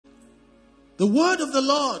The word of the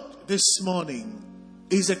Lord this morning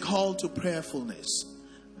is a call to prayerfulness.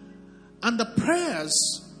 And the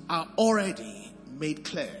prayers are already made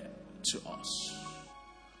clear to us.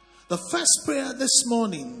 The first prayer this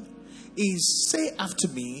morning is, say after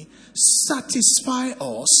me, satisfy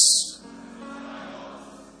us.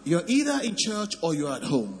 You're either in church or you're at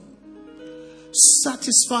home.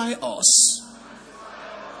 Satisfy us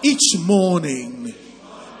each morning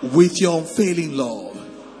with your unfailing love,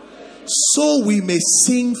 so we may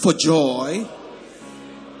sing for joy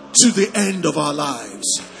to the end of our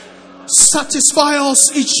lives. Satisfy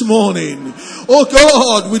us each morning, oh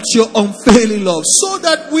God, with your unfailing love, so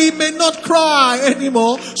that we may not cry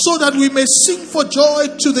anymore, so that we may sing for joy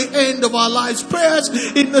to the end of our lives. Prayers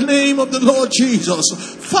in the name of the Lord Jesus.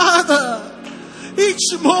 Father,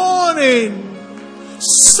 each morning,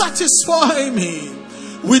 satisfy me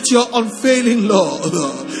with your unfailing love,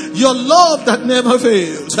 your love that never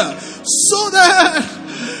fails, so that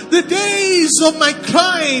the days of my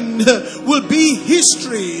crying will be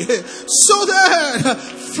history, so that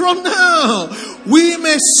from now we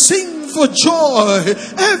may sing for joy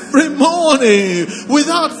every morning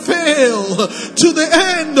without fail to the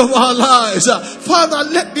end of our lives. Father,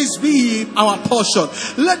 let this be our portion.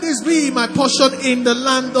 Let this be my portion in the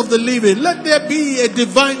land of the living. Let there be a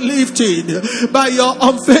divine lifting by your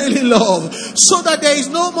unfailing love, so that there is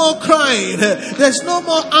no more crying, there's no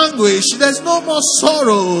more anguish, there's no more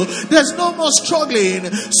sorrow, there's no more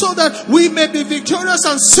struggling, so that we may be victorious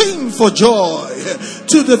and sing for joy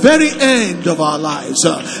to the very end of our lives.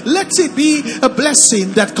 Let it be a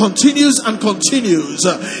blessing that continues and continues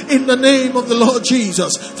in the name of the Lord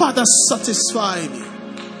Jesus. Father, satisfy me,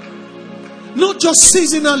 not just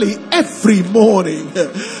seasonally, every morning.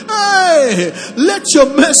 Hey, let your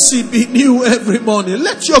mercy be new every morning.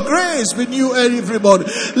 Let your grace be new every morning.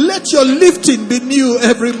 Let your lifting be new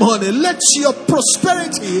every morning. Let your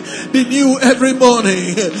prosperity be new every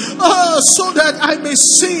morning. So that I may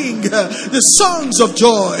sing the songs of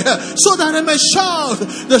joy, so that I may shout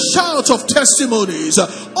the shout of testimonies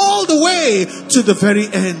all the way to the very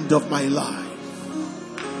end of my life.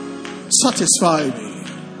 Satisfy me.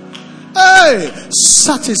 Hey,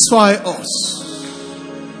 satisfy us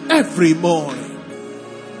every morning.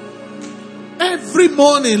 Every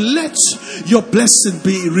morning, let your blessing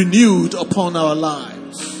be renewed upon our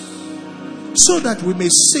lives, so that we may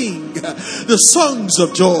sing the songs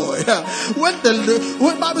of joy. When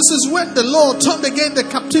Bible says, when the Lord turned again the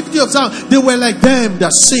captivity of Zion, they were like them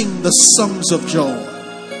that sing the songs of joy,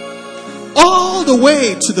 all the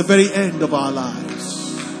way to the very end of our lives.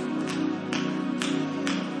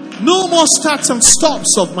 No more starts and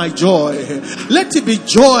stops of my joy. Let it be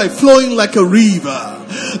joy flowing like a river.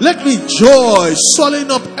 Let me joy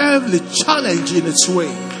swallowing up every challenge in its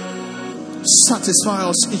way. Satisfy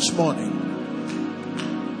us each morning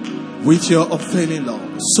with your unfailing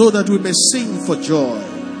love, so that we may sing for joy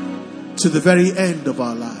to the very end of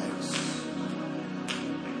our lives.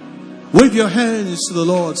 Wave your hands to the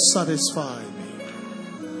Lord. Satisfy me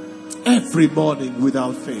every morning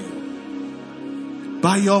without fail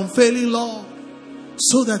by your unfailing love,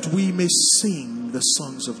 so that we may sing the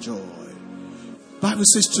songs of joy. Bible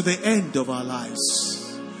says to the end of our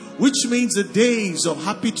lives, which means the days of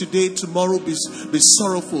happy today, tomorrow be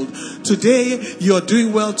sorrowful. Today you're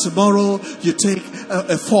doing well, tomorrow you take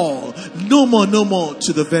a fall. No more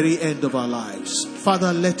to the very end of our lives.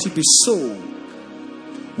 Father, let it be so.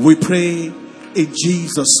 We pray in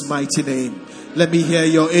Jesus' mighty name. Let me hear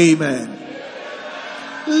your amen.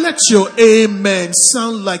 Let your amen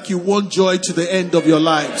sound like you want joy to the end of your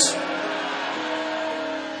lives.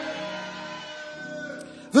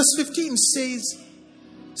 Verse 15 says,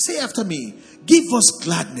 say after me, give us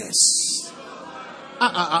gladness.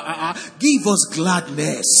 Give us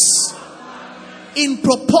gladness in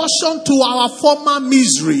proportion to our former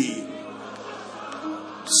misery.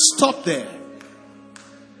 Stop there.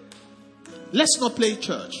 Let's not play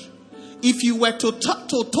church. If you were to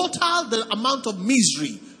total the amount of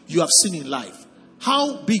misery you have seen in life,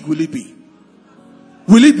 how big will it be?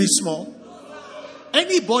 Will it be small?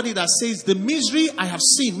 Anybody that says the misery I have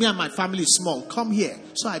seen, me and my family, is small, come here,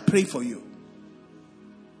 so I pray for you.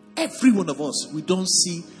 Every one of us, we don't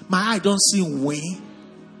see, my eye don't see Wayne.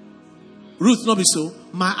 Ruth, not be so.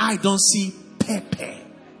 My eye don't see Pepe.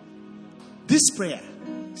 This prayer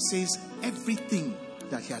says everything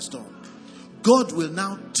that he has done, God will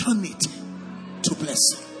now turn it to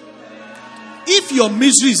blessing. If your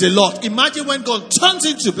misery is a lot, imagine when God turns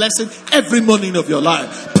it to blessing every morning of your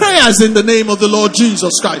life. Pray prayers in the name of the Lord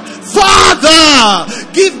Jesus Christ. Father,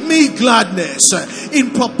 give me gladness in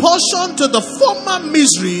proportion to the former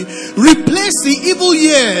misery. Replace the evil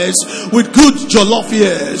years with good jollof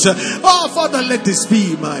years. Oh, Father, let this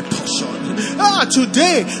be my portion.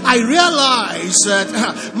 Today I realize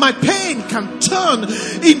that my pain can turn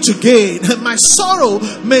into gain. My sorrow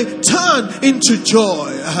may turn into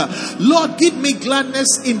joy. Lord, give me gladness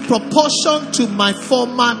in proportion to my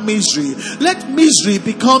former misery. Let misery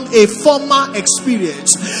become a former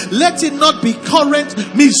experience. Let it not be current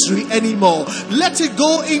misery anymore. Let it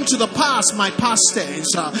go into the past, my past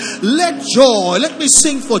tense. Let me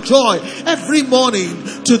sing for joy every morning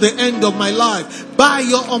to the end of my life. By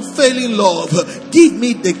your unfailing love, give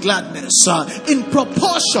me the gladness in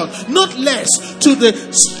proportion, not less, to the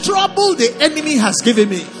trouble the enemy has given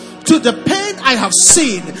me, to the pain I have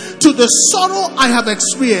seen, to the sorrow I have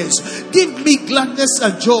experienced. Give me gladness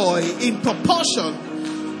and joy in proportion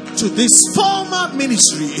to this former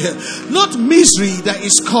ministry, not misery that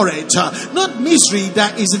is current, not misery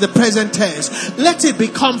that is in the present tense. Let it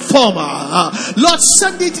become former. Lord,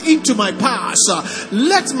 send it into my past.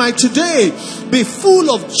 Let my today be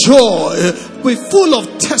full of joy, be full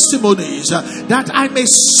of testimonies, that I may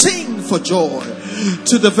sing for joy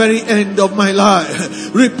to the very end of my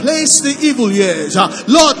life. Replace the evil years.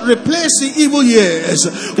 Lord, replace the evil years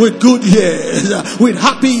with good years, with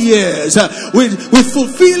happy years, with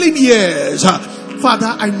fulfilling years. Father,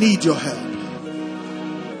 I need your help.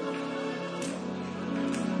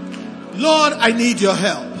 Lord, I need your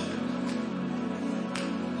help.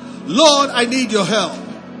 Lord, I need your help.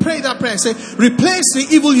 Pray that prayer. Say, replace the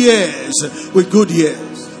evil years with good years.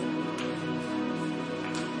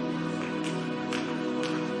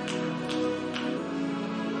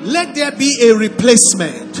 Let there be a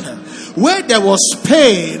replacement. Where there was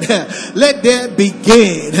pain, let there be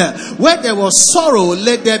gain. Where there was sorrow,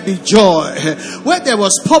 let there be joy. Where there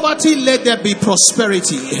was poverty, let there be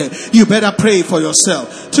prosperity. You better pray for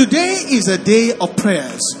yourself. Today is a day of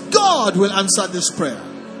prayers. God will answer this prayer.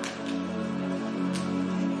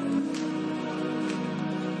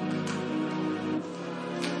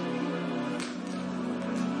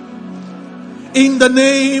 In the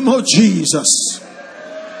name of Jesus.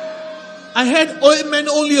 I heard amen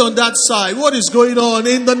only on that side. What is going on?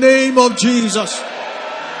 In the name of Jesus.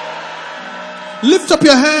 Lift up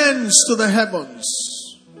your hands to the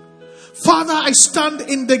heavens. Father, I stand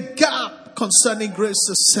in the gap concerning Grace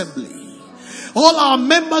Assembly. All our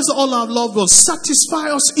members, all our loved ones, satisfy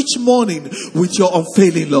us each morning with your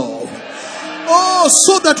unfailing love. Oh,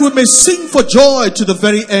 so that we may sing for joy to the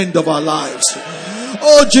very end of our lives.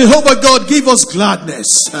 Oh, Jehovah God, give us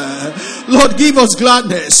gladness. Lord, give us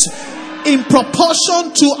gladness in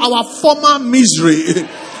proportion to our former misery.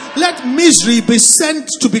 Let misery be sent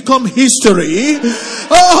to become history.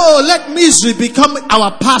 Oh, let misery become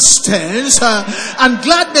our past tense. And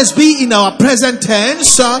gladness be in our present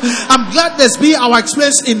tense. And gladness be our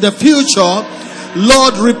experience in the future.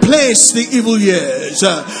 Lord, replace the evil years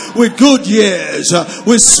with good years,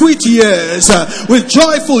 with sweet years, with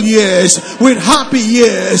joyful years, with happy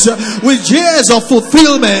years, with years of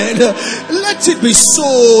fulfillment. Let it be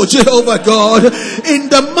so, Jehovah God, in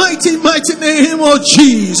the mighty, mighty name of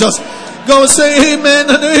Jesus. Go say amen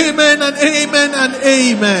and amen and amen and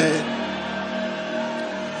amen.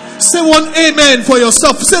 Say one amen for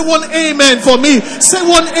yourself. Say one amen for me. Say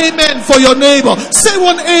one amen for your neighbor. Say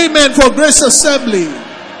one amen for Grace Assembly.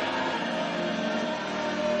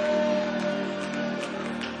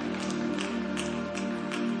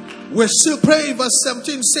 We're still praying. Verse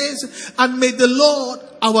 17 says, and may the Lord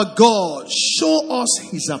our God show us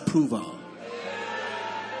his approval.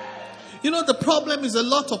 You know, the problem is a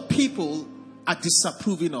lot of people are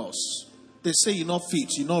disapproving us. They say you're not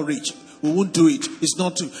fit, you're not rich. We won't do it. It's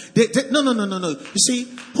not true. No. You see,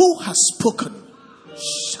 who has spoken?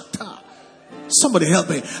 Shut up. Somebody help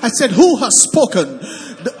me. I said, who has spoken?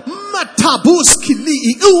 Who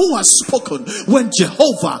has spoken when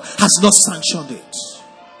Jehovah has not sanctioned it?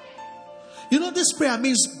 You know, this prayer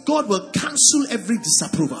means God will cancel every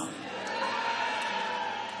disapproval.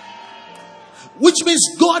 Which means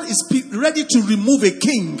God is ready to remove a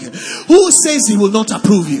king who says he will not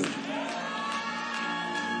approve you.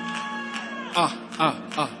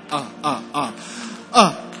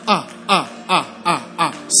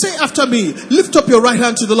 Say after me, lift up your right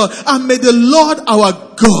hand to the Lord, and may the Lord our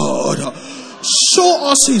God show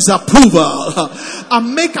us his approval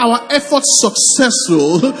and make our efforts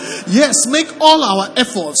successful. Yes, make all our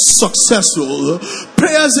efforts successful.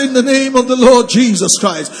 Prayers in the name of the Lord Jesus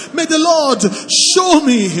Christ. May the Lord show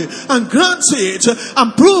me and grant it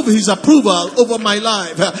and prove his approval over my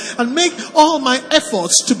life and make all my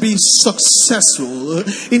efforts to be successful.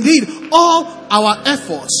 Indeed, all our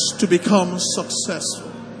efforts to become successful.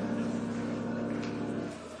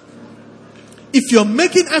 If you're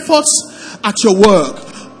making efforts at your work,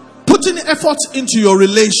 putting effort into your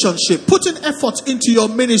relationship, putting effort into your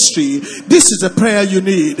ministry, this is the prayer you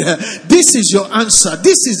need. This is your answer.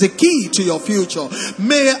 This is the key to your future.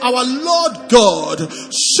 May our Lord God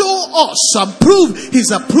show us and prove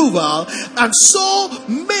his approval, and so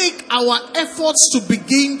make our efforts to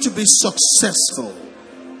begin to be successful.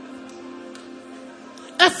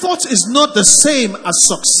 Effort is not the same as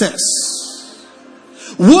success.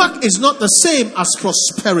 Work is not the same as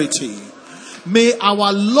prosperity. May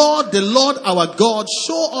our Lord, the Lord our God,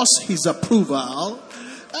 show us his approval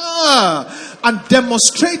and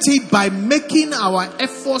demonstrate it by making our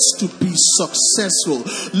efforts to be successful.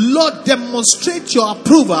 Lord, demonstrate your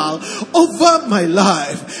approval over my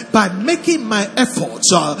life by making my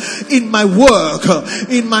efforts in my work,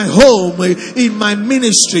 in my home, in my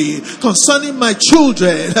ministry, concerning my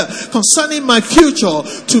children, concerning my future,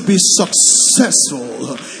 to be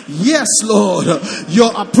successful. Yes, Lord,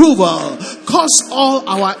 your approval cause all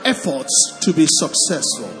our efforts to be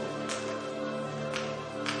successful.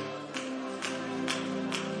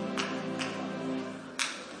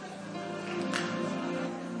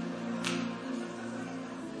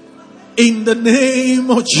 In the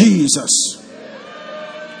name of Jesus.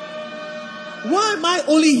 Why am I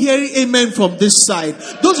only hearing amen from this side?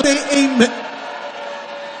 Don't say amen.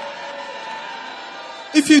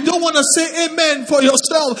 If you don't want to say amen for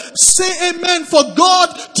yourself, say amen for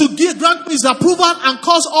God to grant me his approval and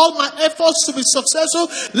cause all my efforts to be successful.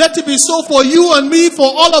 Let it be so for you and me, for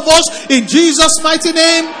all of us, in Jesus' mighty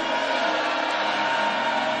name.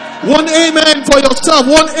 One amen for yourself.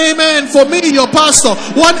 One amen for me, your pastor.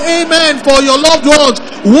 One amen for your loved ones.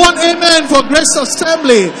 One amen for Grace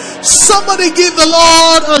Assembly. Somebody give the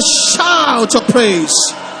Lord a shout of praise.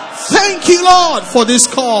 Thank you, Lord, for this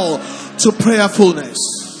call to prayerfulness.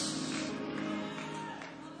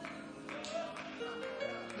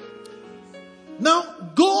 Now,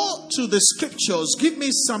 go to the scriptures. Give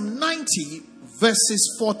me Psalm 90,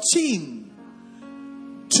 verses 14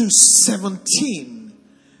 to 17.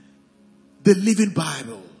 The Living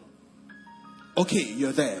Bible. Okay,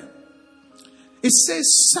 you're there. It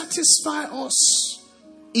says, satisfy us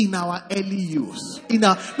in our early youth. In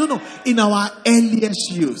our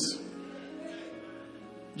earliest youth.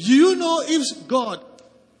 Do you know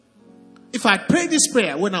if I prayed this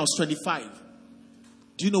prayer when I was 25,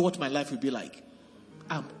 do you know what my life would be like?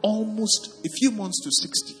 I'm almost a few months to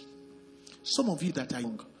 60. Some of you that are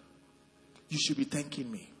young, you should be thanking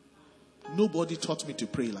me. Nobody taught me to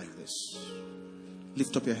pray like this.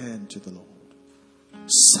 Lift up your hand to the Lord.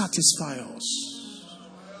 Satisfy us.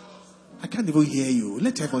 I can't even hear you.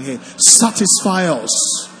 Let everyone hear. Satisfy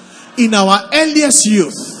us in our earliest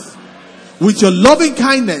youth with your loving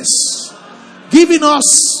kindness, giving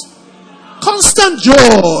us constant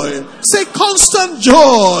joy. Say constant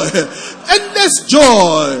joy. Endless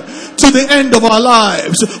joy to the end of our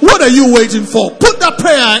lives. What are you waiting for? Put that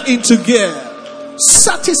prayer into gear.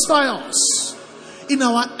 Satisfy us in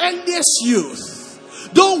our earliest youth.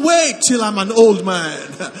 Don't wait till I'm an old man.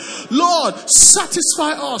 Lord,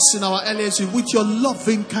 satisfy us in our earliest youth with your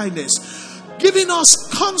loving kindness, giving us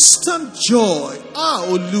constant joy.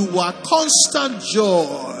 Oluwa, constant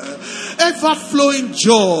joy, ever flowing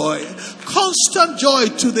joy, constant joy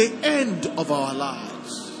to the end of our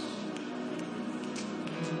lives.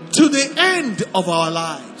 To the end of our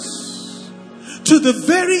lives. To the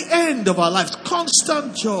very end of our lives,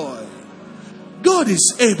 constant joy. God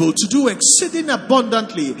is able to do exceeding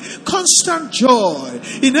abundantly. Constant joy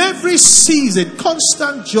in every season.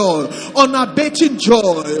 Constant joy, unabating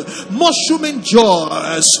joy, mushrooming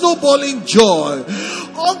joy, snowballing joy,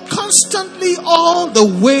 constantly all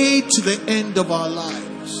the way to the end of our lives.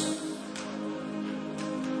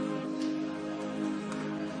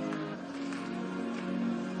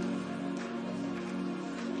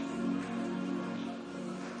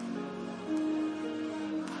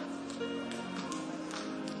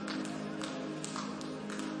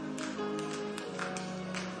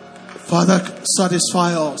 Father,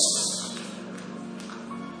 satisfy us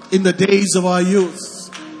in the days of our youth,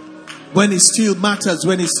 when it still matters,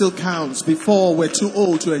 when it still counts, before we're too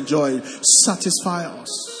old to enjoy it. Satisfy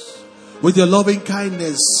us with your loving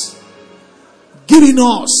kindness, giving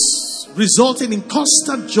us resulting in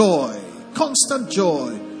constant joy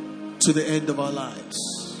to the end of our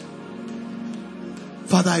lives.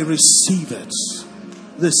 Father, I receive it.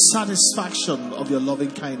 The satisfaction of your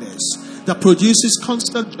loving kindness that produces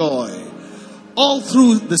constant joy all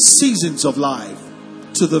through the seasons of life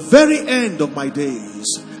to the very end of my days.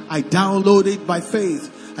 I download it by faith.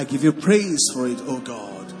 I give you praise for it, oh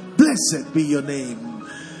God. Blessed be your name.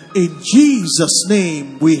 In Jesus'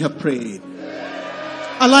 name we have prayed.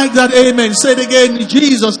 I like that. Amen. Say it again. In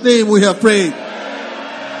Jesus' name we have prayed.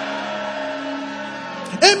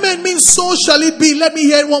 Amen means so shall it be. Let me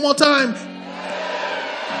hear it one more time.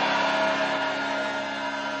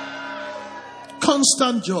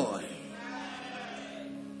 Constant joy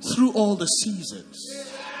through all the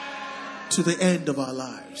seasons to the end of our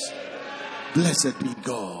lives. Blessed be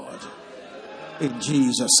God. In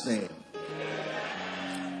Jesus' name.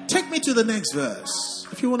 Take me to the next verse.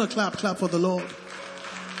 If you want to clap for the Lord.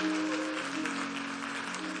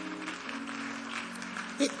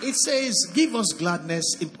 It says, give us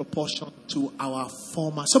gladness in proportion to our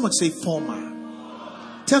former. Someone say former.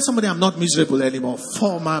 Tell somebody I'm not miserable anymore.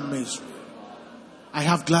 Former misery. I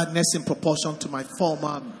have gladness in proportion to my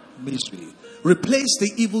former misery. Replace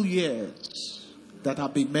the evil years that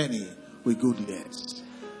have been many with good years.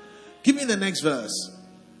 Give me the next verse.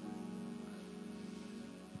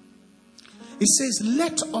 It says,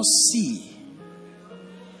 let us see.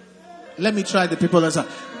 Let me try the people that say,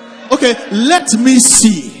 okay, let me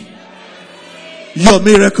see your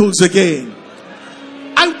miracles again.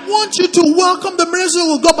 I want you to welcome the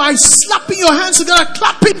miracle of God by slapping your hands together,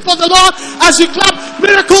 clapping for the Lord. As you clap,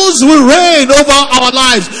 miracles will reign over our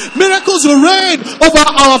lives. Miracles will reign over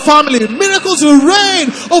our family. Miracles will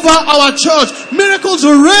reign over our church. Miracles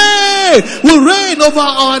will reign over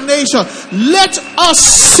our nation. Let us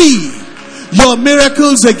see your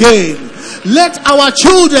miracles again. Let our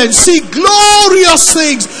children see glorious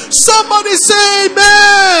things. Somebody say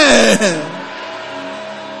amen.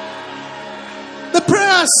 The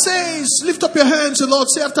prayer says, lift up your hands, the Lord,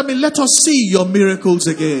 say after me, let us see your miracles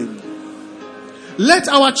again. Let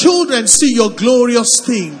our children see your glorious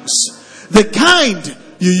things, the kind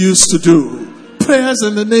you used to do. Prayers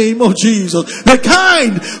in the name of Jesus, the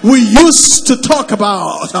kind we used to talk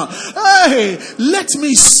about. Hey, let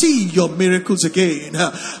me see your miracles again.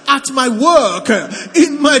 At my work,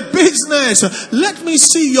 in my business, let me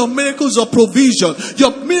see your miracles of provision,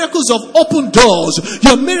 your miracles of open doors,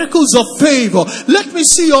 your miracles of favor. Let me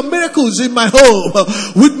see your miracles in my home,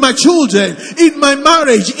 with my children, in my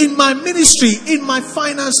marriage, in my ministry, in my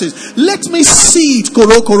finances. Let me see it,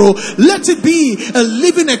 Koro. Let it be a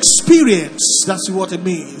living experience. That's what it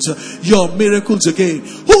means. Your miracles again.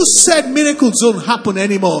 Who said miracles don't happen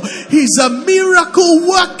anymore? He's a miracle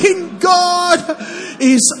working God.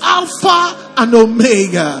 Is Alpha and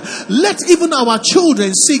Omega. Let even our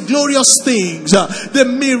children see glorious things, the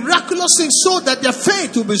miraculous things, so that their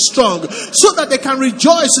faith will be strong, so that they can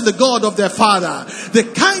rejoice in the God of their Father. The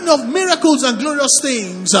kind of miracles and glorious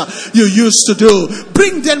things you used to do,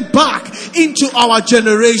 bring them back into our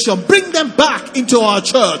generation, bring them back into our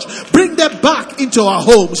church, bring them back into our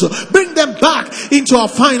homes, bring them back into our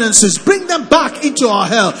finances, bring them back into our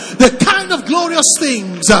health. The kind of glorious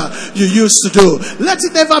things you used to do. Let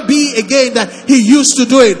it never be again that he used to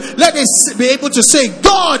do it. Let us be able to say,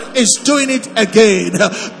 God is doing it again.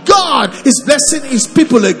 God is blessing his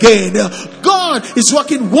people again. God is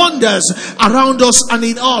working wonders around us and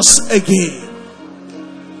in us again.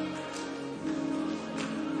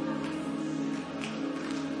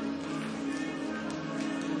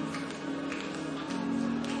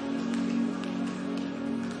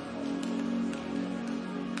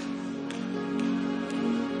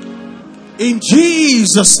 In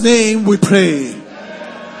Jesus' name we pray.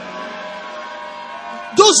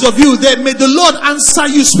 Those of you that may the Lord answer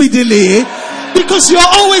you speedily, because you're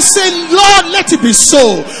always saying, Lord, let it be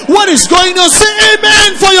so. What is going on? Say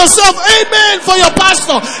amen for yourself. Amen for your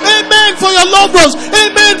pastor. Amen for your loved ones.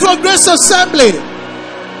 Amen for Grace Assembly.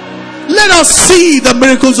 Let us see the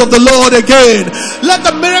miracles of the Lord again. Let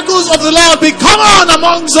the miracles of the Lord be common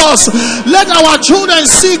amongst us. Let our children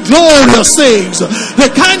see glorious things,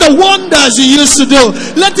 the kind of wonders you used to do.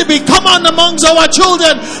 Let it be common amongst our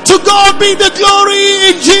children. To God be the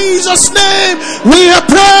glory. In Jesus' name we have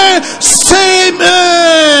prayed. Say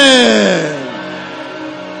amen.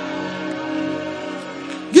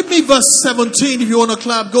 Give me verse 17 if you want to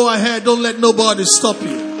clap. Go ahead. Don't let nobody stop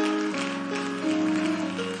you.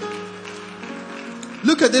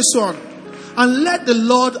 Look at this one. And let the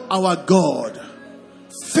Lord our God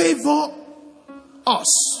favor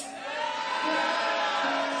us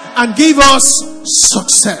and give us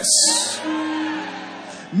success.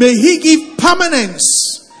 May He give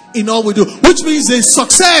permanence in all we do, which means the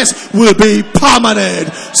success will be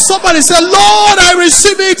permanent. Somebody say, Lord, I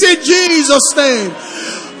receive it in Jesus' name.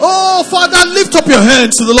 Oh, Father, lift up your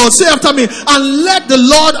hands to the Lord. Say after me, and let the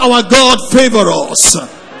Lord our God favor us.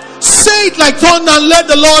 Say it like thunder, and let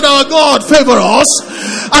the Lord our God favor us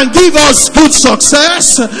and give us good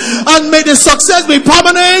success. And may the success be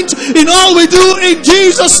permanent in all we do in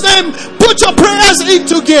Jesus' name. Put your prayers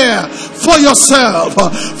into gear for yourself,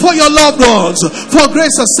 for your loved ones, for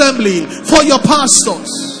Grace Assembly, for your pastors.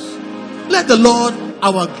 Let the Lord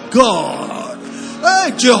our God,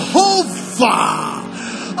 Jehovah,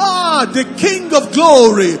 the King of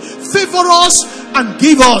glory, favor us and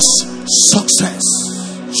give us success.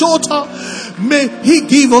 Shorter, may He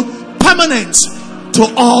give permanence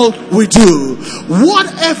to all we do.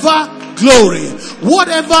 Whatever glory,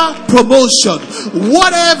 whatever promotion,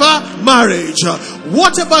 whatever marriage,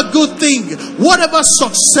 whatever good thing, whatever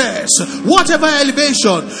success, whatever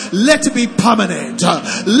elevation, let it be permanent.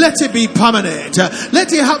 Let it be permanent.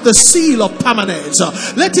 Let it have the seal of permanence.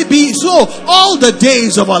 Let it be so all the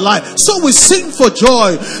days of our life. So we sing for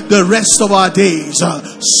joy the rest of our days.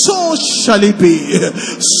 So shall it be.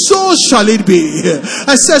 So shall it be.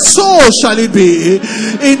 I said, so shall it be.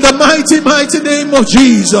 In the mighty, mighty name of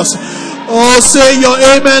Jesus. Oh, say your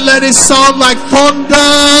amen. Let it sound like thunder.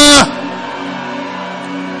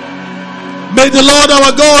 May the Lord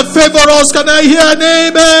our God favor us. Can I hear an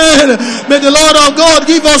amen? May the Lord our God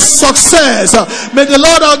give us success. May the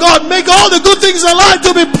Lord our God make all the good things in life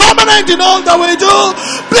to be permanent in all that we do.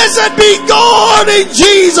 Blessed be God in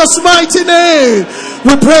Jesus' mighty name.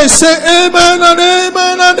 We pray, say amen and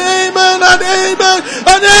amen and amen and amen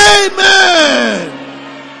and amen.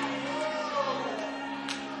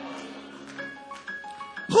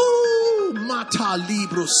 Mata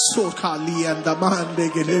libro sokali and the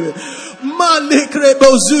mande.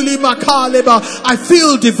 I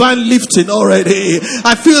feel divine lifting already.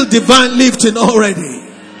 I feel divine lifting already.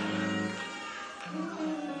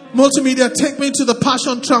 Multimedia, take me to the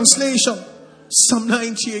Passion Translation. Psalm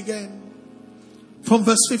 90 again. From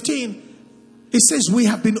verse 15. It says, we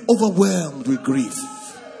have been overwhelmed with grief.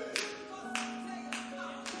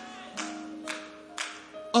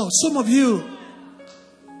 Oh, some of you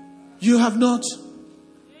have not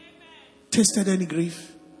tasted any grief.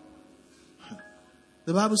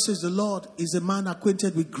 The Bible says the Lord is a man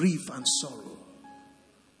acquainted with grief and sorrow.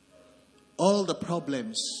 All the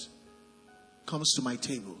problems comes to my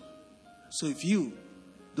table. So if you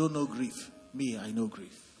don't know grief, me, I know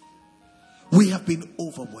grief. We have been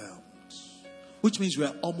overwhelmed, which means we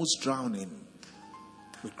are almost drowning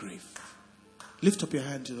with grief. Lift up your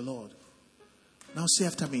hand to the Lord. Now say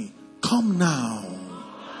after me, come now,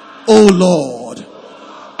 O Lord,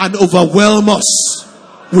 and overwhelm us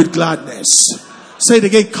with gladness. Say it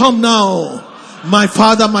again. Come now, my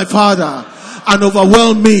Father, and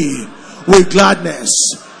overwhelm me with gladness.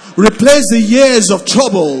 Replace the years of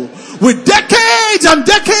trouble with decades and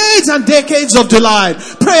decades and decades of delight.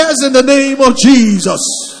 Prayers in the name of Jesus.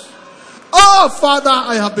 Oh, Father,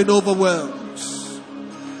 I have been overwhelmed.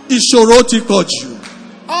 Ìṣòro ti pọ̀jù.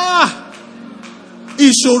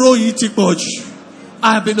 Ìṣòro yìí ti pọ̀jù.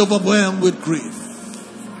 I have been overwhelmed with grief.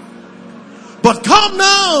 But come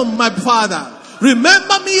now, my Father.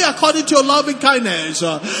 Remember me according to your loving kindness.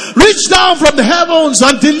 Reach down from the heavens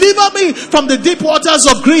and deliver me from the deep waters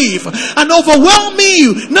of grief. And overwhelm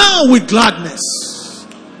me now with gladness.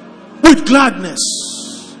 With gladness.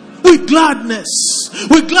 With gladness.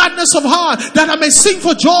 With gladness of heart, that I may sing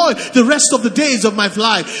for joy the rest of the days of my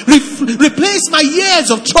life. Replace my years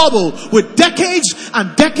of trouble with decades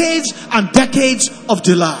and decades and decades of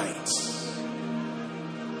delight.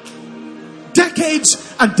 Decades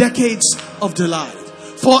and decades of delight.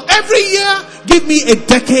 For every year, give me a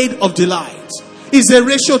decade of delight. Is a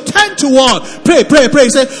ratio 10-1. Pray.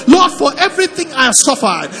 Say, Lord, for everything I have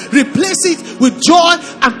suffered, replace it with joy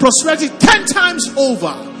and prosperity 10 times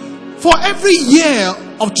over. For every year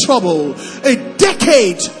of trouble, a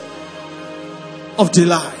decade of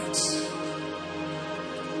delight.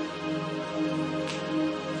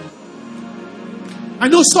 I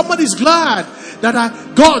know somebody's glad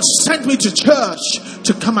that God sent me to church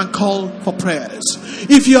to come and call for prayers.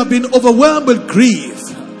 If you have been overwhelmed with grief,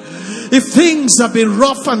 if things have been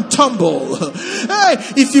rough and tumble,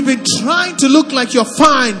 if you've been trying to look like you're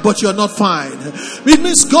fine but you're not fine, it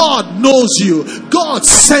means God knows you. God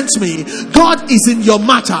sent me. God is in your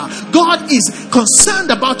matter. God is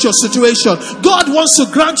concerned about your situation. God wants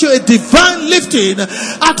to grant you a divine lifting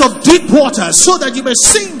out of deep water so that you may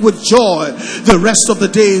sing with joy the rest of the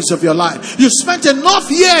days of your life. You spent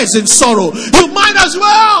enough years in sorrow. You might as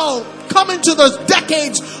well come into those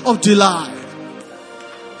decades of delay.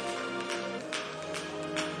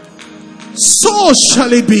 So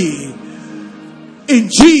shall it be. In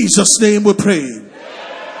Jesus' name we pray.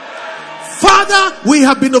 Father, we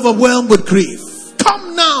have been overwhelmed with grief.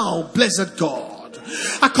 Come now, blessed God,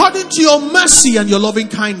 according to your mercy and your loving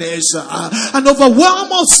kindness, and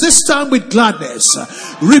overwhelm us this time with gladness.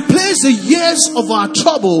 Replace the years of our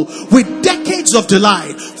trouble with decades of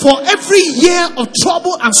delight. For every year of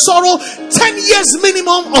trouble and sorrow, 10 years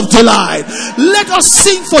minimum of delight. Let us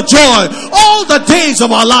sing for joy all the days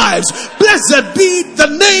of our lives. Blessed be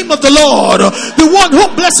the name of the Lord, the one who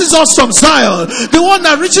blesses us from Zion, the one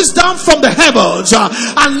that reaches down from the heavens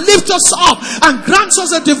and lifts us up and grants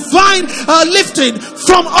us a divine lifting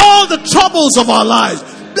from all the troubles of our lives.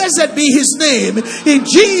 Blessed be his name. In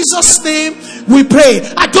Jesus' name we pray.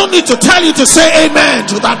 I don't need to tell you to say amen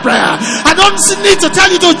to that prayer. I don't need to tell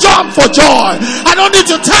you to jump for joy. I don't need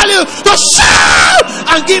to tell you to shout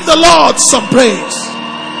and give the Lord some praise.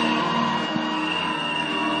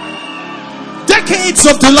 Decades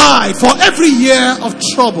of delight for every year of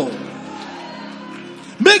trouble.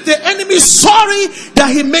 Make the enemy sorry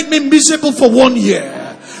that he made me miserable for 1 year.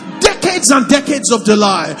 Decades and decades of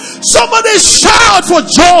delight. Somebody shout for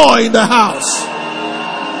joy in the house.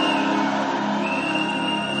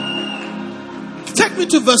 Take me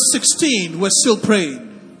to verse 16. We're still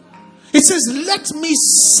praying. It says, let me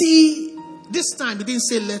see. This time it didn't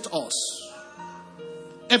say let us.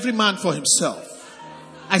 Every man for himself.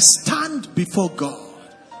 I stand before God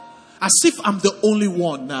as if I'm the only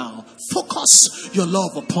one now. Focus your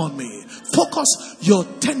love upon me. Focus your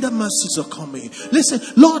tender mercies upon me. Listen,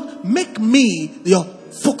 Lord, make me your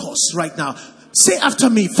focus right now. Say after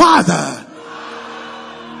me, Father,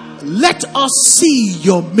 let us see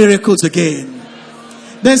your miracles again.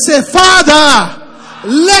 Then say, Father,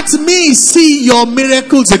 let me see your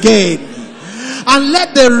miracles again. And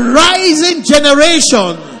let the rising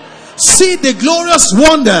generation see the glorious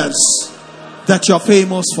wonders that you're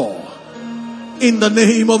famous for. In the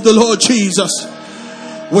name of the Lord Jesus.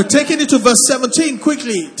 We're taking it to verse 17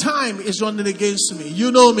 quickly. Time is running against me. You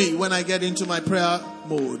know me when I get into my prayer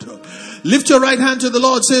mode. Lift your right hand to the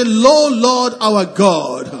Lord. Say, Lo, Lord our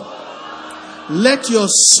God, let your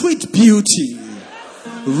sweet beauty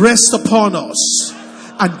rest upon us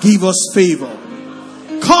and give us favor.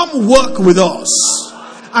 Come work with us,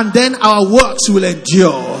 and then our works will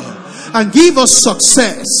endure, and give us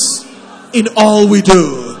success in all we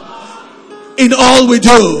do. In all we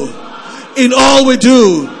do. In all we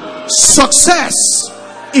do. Success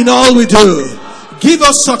in all we do. Give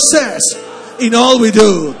us success in all we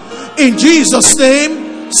do. In Jesus'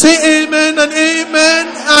 name, say amen and amen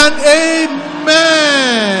and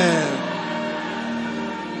amen.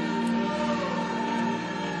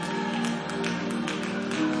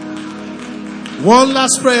 One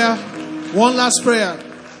last prayer. One last prayer.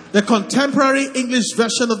 The contemporary English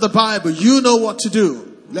version of the Bible. You know what to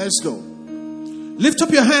do. Let's go. Lift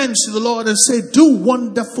up your hands to the Lord and say, do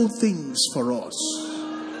wonderful things for us.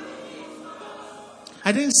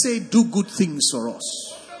 I didn't say do good things for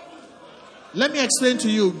us. Let me explain to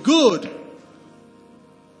you. Good,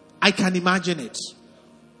 I can imagine it.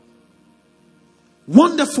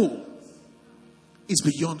 Wonderful is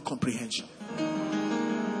beyond comprehension.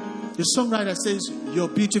 The songwriter says, you're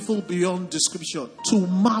beautiful beyond description. Too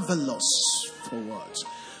marvelous for words.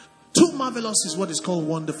 Too marvelous is what is called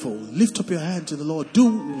wonderful. Lift up your hand to the Lord. Do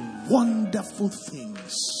wonderful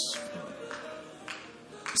things.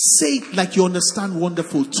 Say it like you understand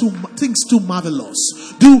wonderful. Things too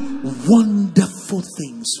marvelous. Do wonderful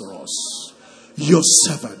things for us. Your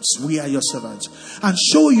servants. We are your servants. And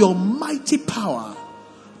show your mighty power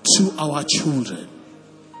to our children.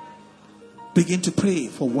 Begin to pray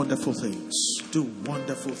for wonderful things. Do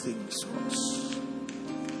wonderful things for us.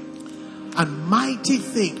 And mighty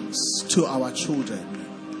things to our children.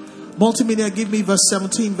 Multimedia, give me verse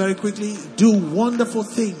 17 very quickly. Do wonderful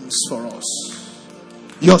things for us.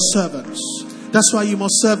 Your servants. That's why you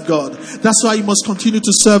must serve God. That's why you must continue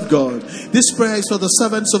to serve God. This prayer is for the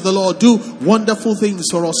servants of the Lord. Do wonderful things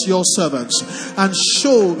for us, your servants. And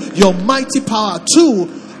show your mighty power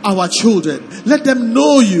to our children. Let them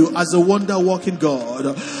know you as a wonder-working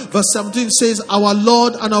God. Verse 17 says, our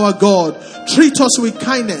Lord and our God, treat us with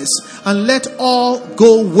kindness and let all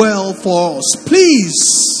go well for us.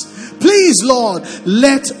 Please, Lord,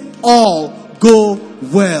 let all go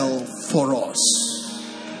well for us.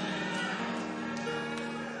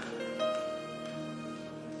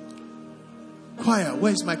 Choir,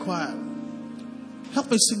 where's my choir? Help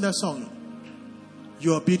me sing that song.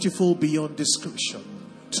 You are beautiful beyond description.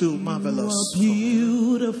 Too marvelous. You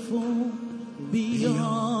are beautiful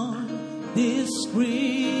beyond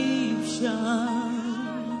description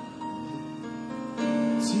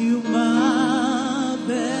to my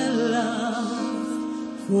beloved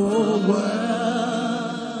for words.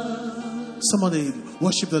 Somebody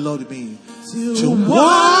worship the Lord with me. Too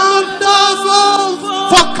wonderful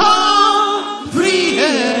for comprehension,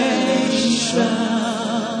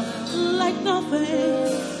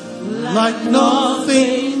 like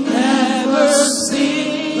nothing ever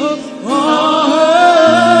seen or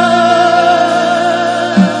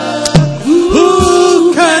heard.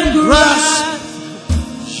 Who can grasp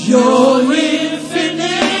your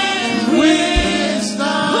infinite wisdom?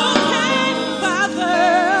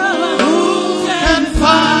 Who can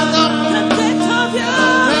fathom the depth of your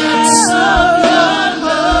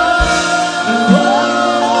love?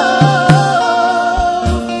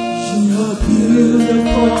 You're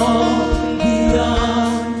beautiful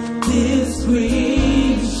beyond description.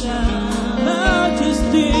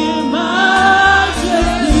 Majesty,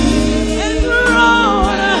 majesty,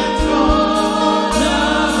 enthroned above.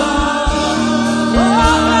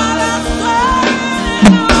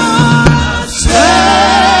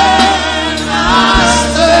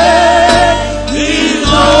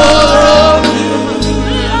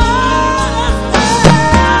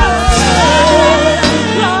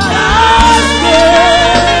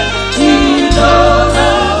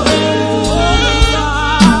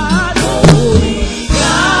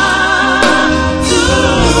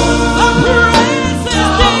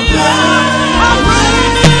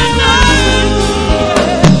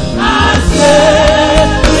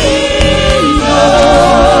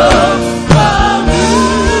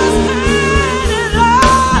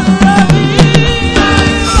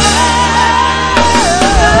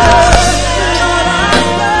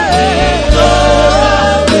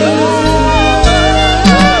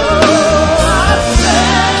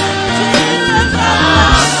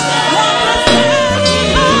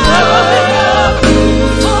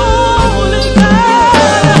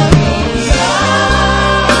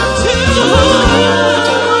 Oh,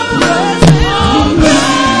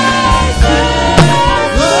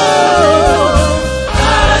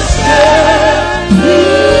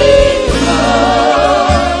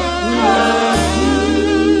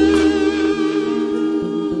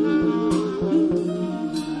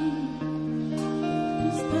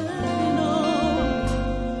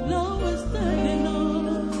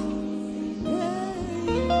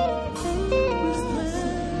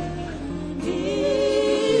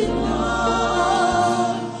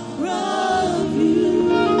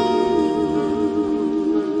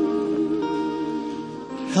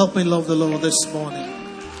 Help me love the Lord this morning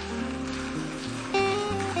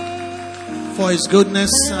for His goodness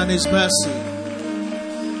and His mercy.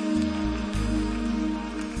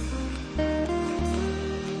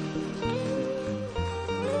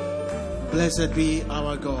 Blessed be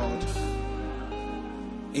our God.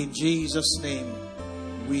 In Jesus' name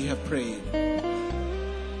we have prayed.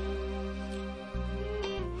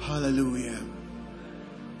 Hallelujah.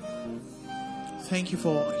 Thank you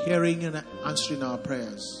for hearing and answering our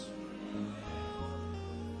prayers.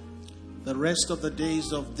 The rest of the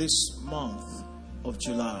days of this month of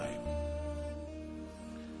July,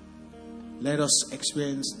 let us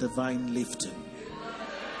experience divine lifting.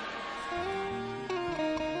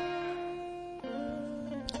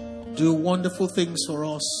 Do wonderful things for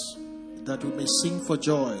us that we may sing for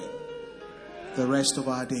joy the rest of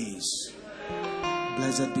our days.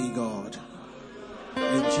 Blessed be God.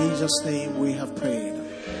 In Jesus' name we have prayed.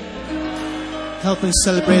 Help me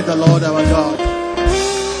celebrate the Lord our God.